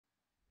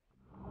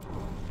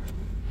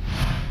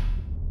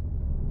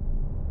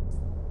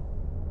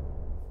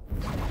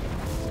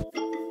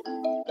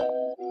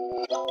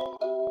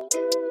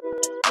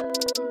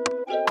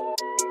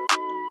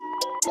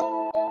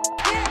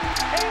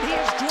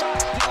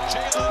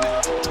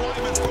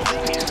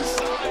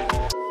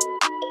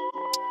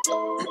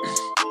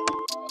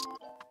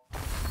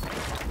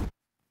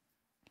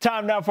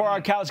Time now for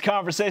our couch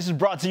conversations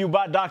brought to you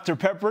by Dr.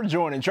 Pepper.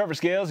 Joining Trevor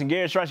Scales and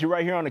Gary Strachey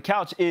right here on the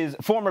couch is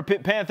former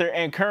Pitt Panther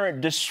and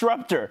current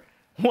disruptor,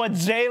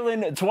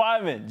 Jaylen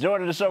Twyman.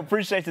 Joining the show.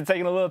 Appreciate you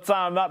taking a little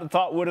time out to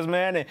talk with us,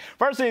 man. And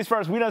first things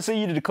first, we done see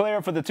you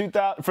declare for the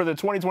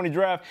 2020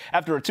 draft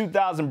after a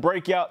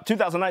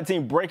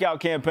 2019 breakout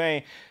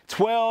campaign.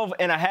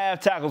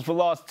 12.5 tackles for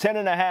loss,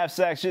 10.5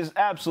 sacks, just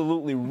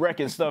absolutely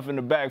wrecking stuff in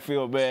the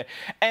backfield, man.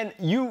 And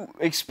you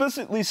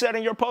explicitly said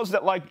in your post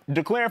that, like,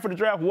 declaring for the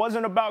draft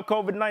wasn't about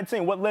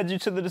COVID-19. What led you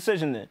to the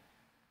decision then?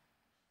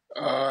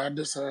 I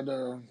just had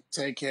to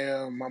take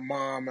care of my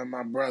mom and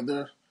my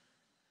brother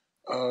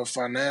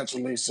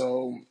financially,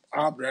 so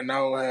Opera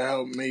now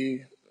helped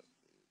me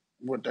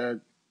with that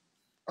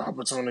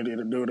opportunity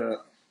to do that.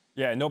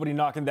 Yeah, nobody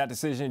knocking that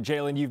decision.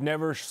 Jaylen, you've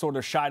never sort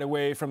of shied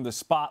away from the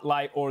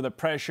spotlight or the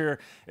pressure,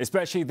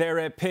 especially there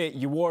at Pitt.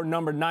 You wore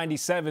number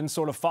 97,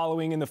 sort of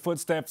following in the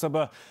footsteps of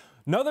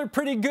another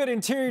pretty good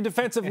interior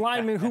defensive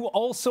lineman who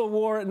also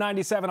wore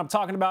 97. I'm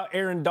talking about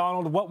Aaron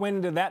Donald. What went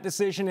into that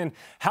decision, and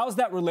how's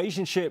that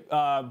relationship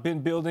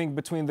been building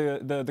between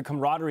the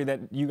camaraderie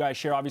that you guys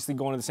share, obviously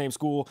going to the same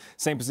school,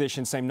 same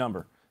position, same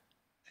number?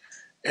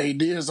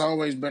 AD has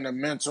always been a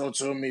mentor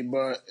to me,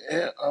 but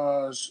it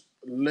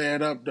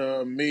led up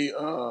to me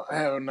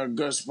having a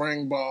good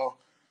spring ball,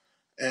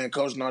 and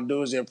Coach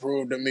Narduzzi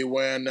approved of me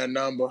wearing that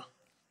number.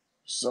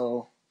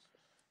 So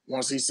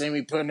once he seen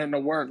me putting in the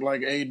work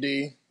like AD,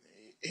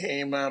 he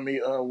ain't mind me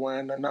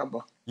wearing the number.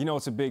 You know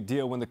it's a big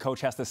deal when the coach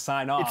has to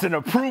sign off. It's an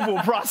approval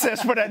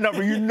process for that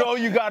number. You know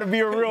you got to be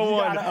a real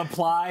one. You got to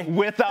apply.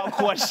 Without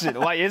question.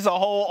 Like, it's a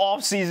whole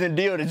off-season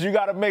deal that you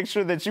got to make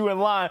sure that you in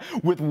line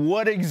with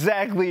what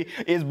exactly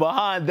is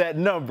behind that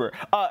number.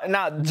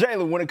 Now,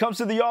 Jaylen, when it comes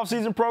to the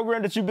off-season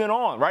program that you've been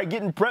on, right,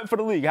 getting prepped for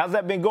the league, how's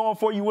that been going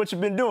for you, what you've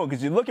been doing?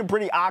 Because you're looking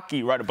pretty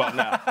Aki right about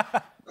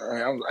now.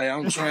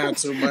 I'm trying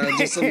to, man.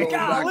 Just a little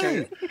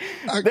bit.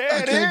 I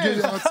can't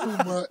get out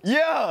too much.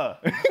 Yeah.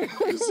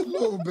 Just a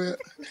little bit.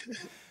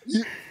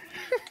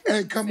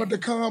 Hey, come at the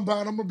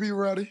combine. I'm going to be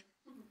ready.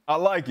 I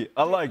like it.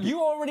 I like it.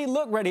 You already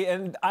look ready,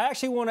 and I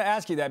actually want to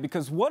ask you that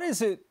because what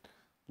is it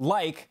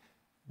like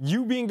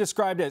you being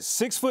described as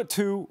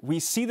 6'2"? We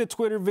see the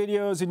Twitter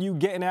videos and you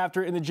getting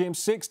after it in the gym,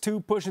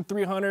 6'2", pushing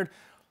 300.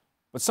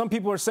 But some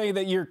people are saying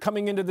that you're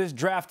coming into this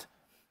draft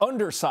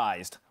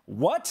undersized.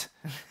 What?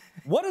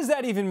 What does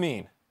that even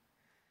mean?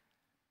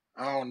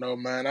 I don't know,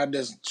 man. I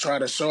just try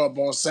to show up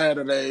on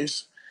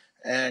Saturdays,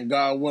 and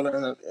God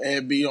willing,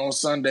 it'll be on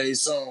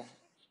Sundays soon.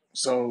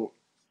 So,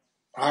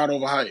 hard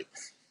over height.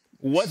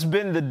 What's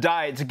been the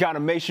diet to kind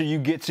of make sure you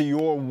get to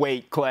your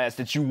weight class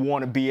that you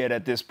want to be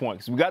at this point?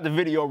 Because we got the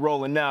video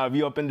rolling now of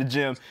you up in the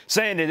gym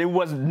saying that it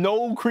was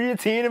no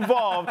creatine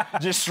involved,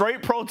 just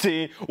straight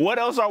protein. What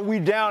else are we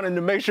down in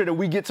to make sure that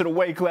we get to the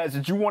weight class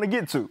that you want to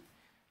get to?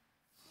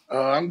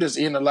 I'm just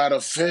eating a lot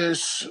of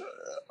fish,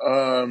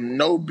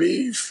 no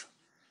beef,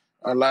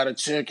 a lot of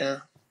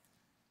chicken.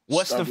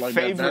 What's the like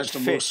favorite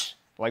fish?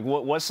 Like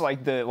what's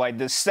like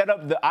the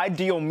setup, the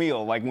ideal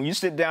meal? Like when you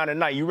sit down at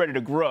night, you ready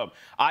to grub.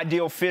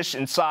 Ideal fish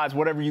and sides,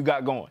 whatever you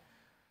got going.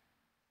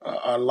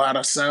 A lot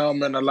of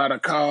salmon, a lot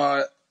of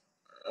cod,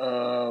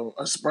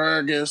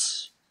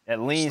 asparagus.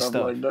 That lean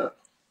stuff like that.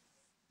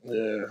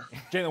 Yeah.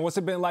 Jaylen, what's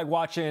it been like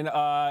watching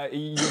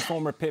your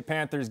former Pitt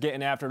Panthers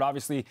getting after it?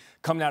 Obviously,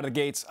 coming out of the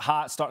gates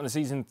hot, starting the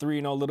season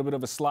 3, a little bit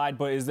of a slide,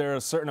 but is there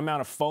a certain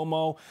amount of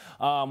FOMO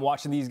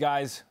watching these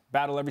guys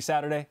battle every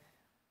Saturday?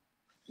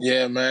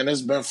 Yeah, man,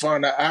 it's been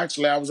fun.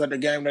 Actually, I was at the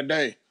game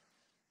today.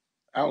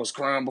 I was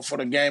crying before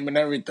the game and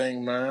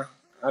everything, man.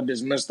 I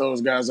just miss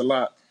those guys a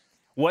lot.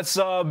 What's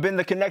been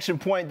the connection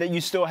point that you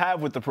still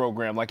have with the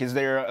program? Like, is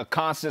there a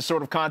constant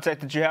sort of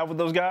contact that you have with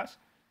those guys?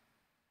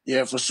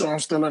 Yeah, for sure. I'm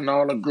still in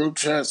all the group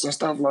chats and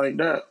stuff like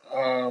that.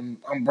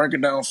 I'm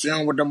breaking down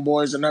film with them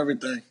boys and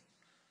everything.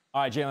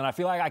 All right, Jaylen, I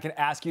feel like I can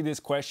ask you this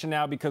question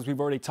now because we've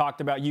already talked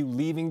about you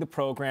leaving the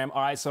program.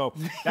 All right, so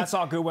that's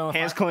all good. Well,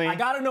 hands clean. I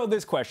got to know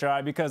this question, all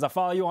right, because I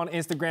follow you on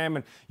Instagram,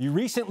 and you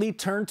recently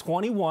turned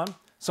 21.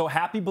 So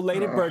happy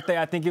belated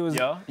birthday. I think it was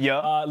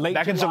late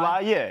back in July.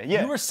 Yeah.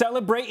 You were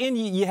celebrating.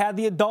 You had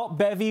the adult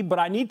bevy, but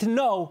I need to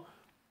know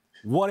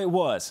what it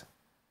was.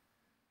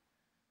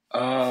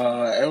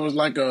 It was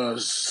like a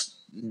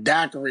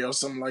daiquiri or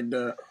something like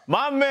that.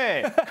 My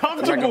man,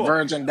 comfortable. Like a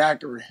virgin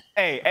daiquiri.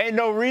 Hey, ain't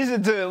no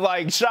reason to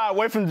like shy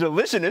away from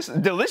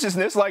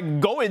deliciousness. Like,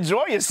 go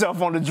enjoy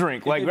yourself on the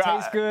drink. If it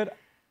tastes good,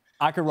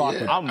 I can rock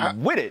with it.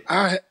 I'm with it.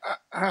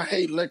 I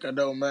hate liquor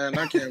though, man.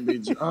 I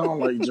don't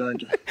like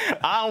drinking.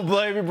 I don't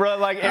blame you, bro.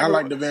 Like, I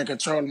like to be in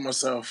control of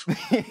myself.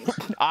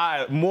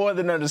 I more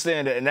than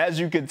understand it. And as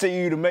you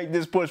continue to make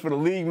this push for the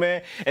league,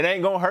 man, it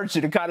ain't gonna hurt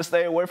you to kind of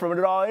stay away from it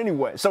at all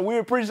anyway. So we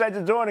appreciate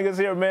you joining us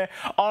here, man,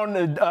 on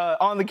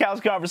the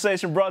couch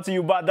conversation brought to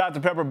you by Dr.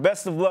 Pepper.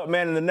 Best of luck,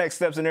 man, in the next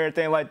steps and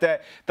everything like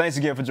that. Thanks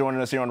again for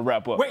joining us here on the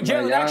Wrap Up. Wait,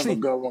 Jaylen, actually, have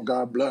a good one.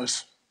 God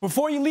bless.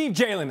 Before you leave,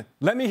 Jaylen,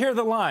 let me hear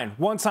the line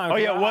one time. Oh,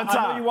 yeah, one time.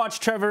 I know you watch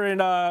Trevor and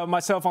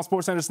myself on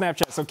SportsCenter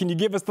Snapchat, so can you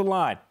give us the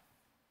line?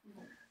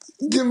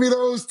 Give me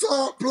those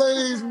top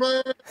plays,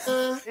 man.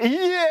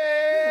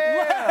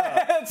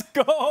 Yeah!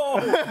 go.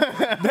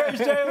 There's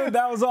Jaylen.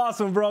 That was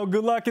awesome, bro.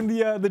 Good luck in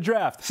the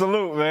draft.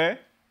 Salute, man.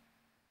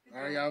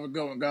 All right, y'all have a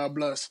good one. God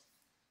bless.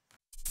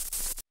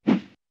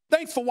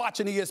 Thanks for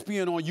watching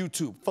ESPN on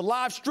YouTube. For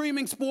live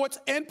streaming sports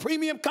and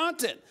premium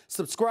content,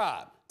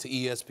 subscribe to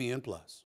ESPN+.